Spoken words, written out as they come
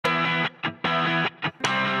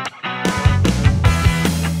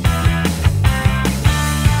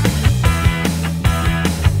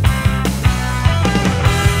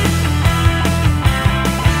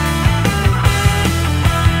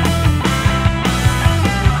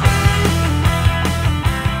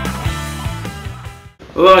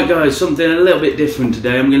Alright guys, something a little bit different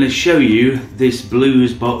today. I'm going to show you this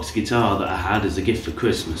blues box guitar that I had as a gift for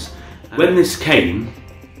Christmas. When this came,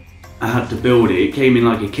 I had to build it. It came in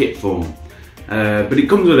like a kit form. But it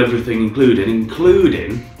comes with everything included,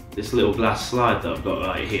 including this little glass slide that I've got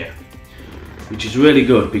right here. Which is really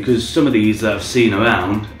good because some of these that I've seen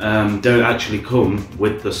around don't actually come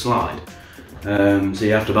with the slide. So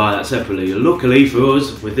you have to buy that separately. Luckily for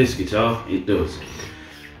us, with this guitar, it does.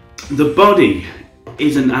 The body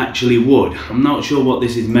isn't actually wood. I'm not sure what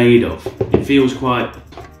this is made of. It feels quite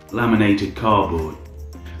laminated cardboard.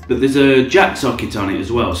 But there's a jack socket on it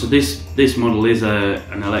as well. So this model is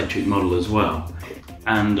an electric model as well.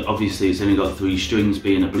 And obviously it's only got 3 strings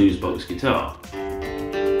being a blues box guitar.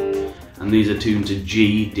 And these are tuned to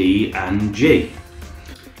G, D and G.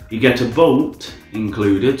 You get a bolt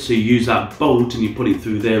included, so you use that bolt and you put it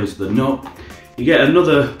through there as the nut. You get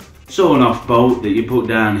another sawn off bolt that you put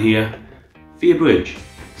down here for your bridge.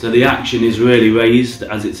 So the action is really raised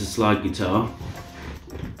as it's a slide guitar.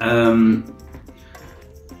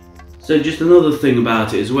 So just another thing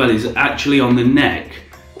about it as well is actually on the neck,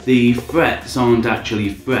 the frets aren't actually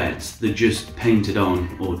frets, they're just painted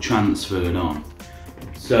on or transferred on.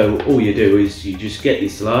 So all you do is you just get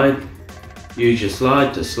your slide, use your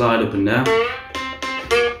slide to slide up and down.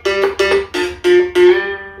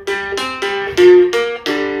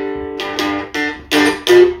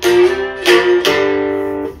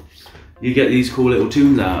 You get these cool little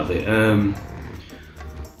tunes out of it.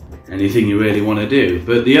 Anything you really want to do.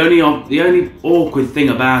 But the only awkward thing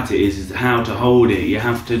about it is how to hold it. You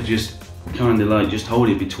have to just kind of like just hold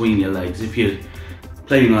it between your legs if you're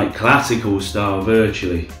playing like classical style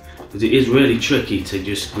virtually, because it is really tricky to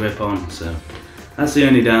just grip on. So that's the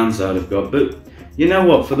only downside I've got. But you know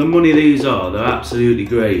what, for the money these are, they're absolutely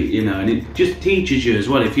great, you know, and it just teaches you as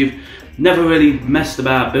well. If you've never really messed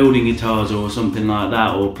about building guitars or something like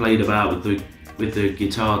that, or played about with the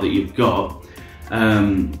guitar that you've got,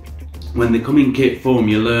 when they come in kit form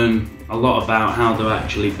you learn a lot about how they're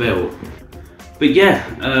actually built. But yeah,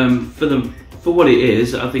 for what it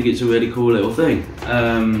is, I think it's a really cool little thing.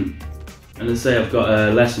 And I say, I've got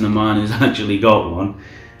a lesson of mine who's actually got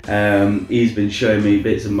one. He's been showing me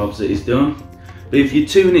bits and bobs that he's done. But if you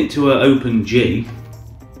tune it to an open G,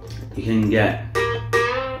 you can get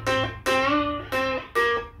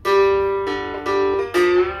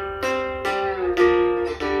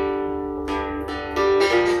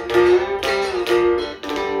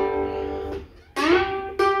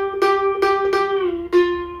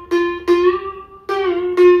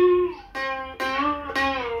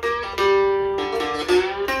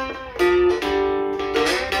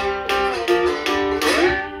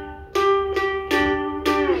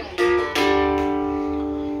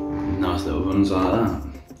little runs like that.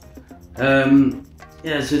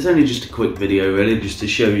 Yeah, so it's only just a quick video really, just to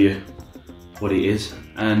show you what it is.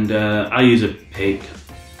 And I use a pick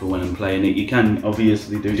for when I'm playing it. You can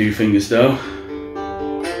obviously do fingerstyle.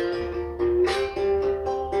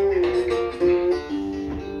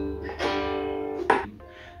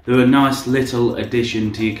 They're a nice little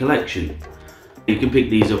addition to your collection. You can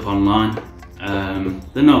pick these up online.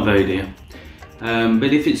 They're not very dear.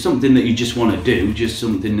 But if it's something that you just want to do, just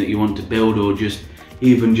something that you want to build, or just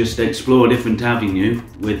even just explore a different avenue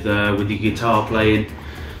with your guitar playing,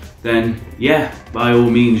 then yeah, by all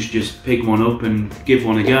means just pick one up and give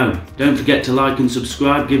one a go. Don't forget to like and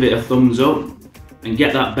subscribe, give it a thumbs up and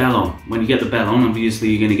get that bell on. When you get the bell on, obviously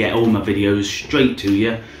you're going to get all my videos straight to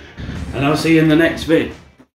you, and I'll see you in the next vid.